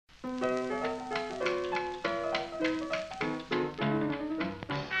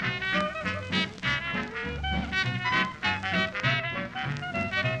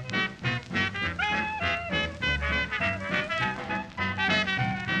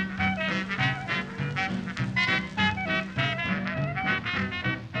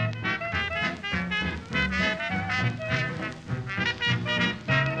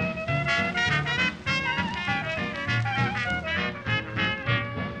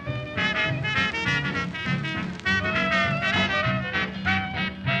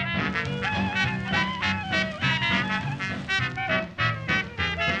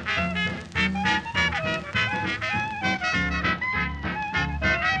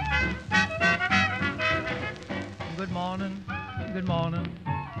good morning.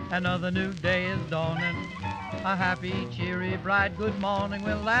 Another new day is dawning. A happy, cheery, bright good morning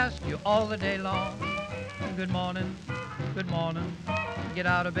will last you all the day long. Good morning, good morning. Get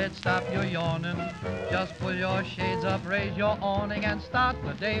out of bed, stop your yawning. Just pull your shades up, raise your awning, and start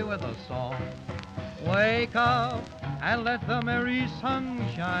the day with a song. Wake up and let the merry sun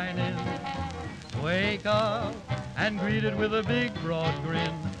shine in. Wake up and greet it with a big broad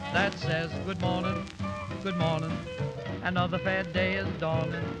grin that says good morning, good morning. Another fair day is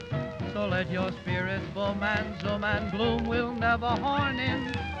dawning. So let your spirits boom and zoom, and gloom will never horn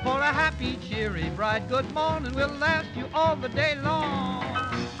in. For a happy, cheery, bright good morning will last you all the day long.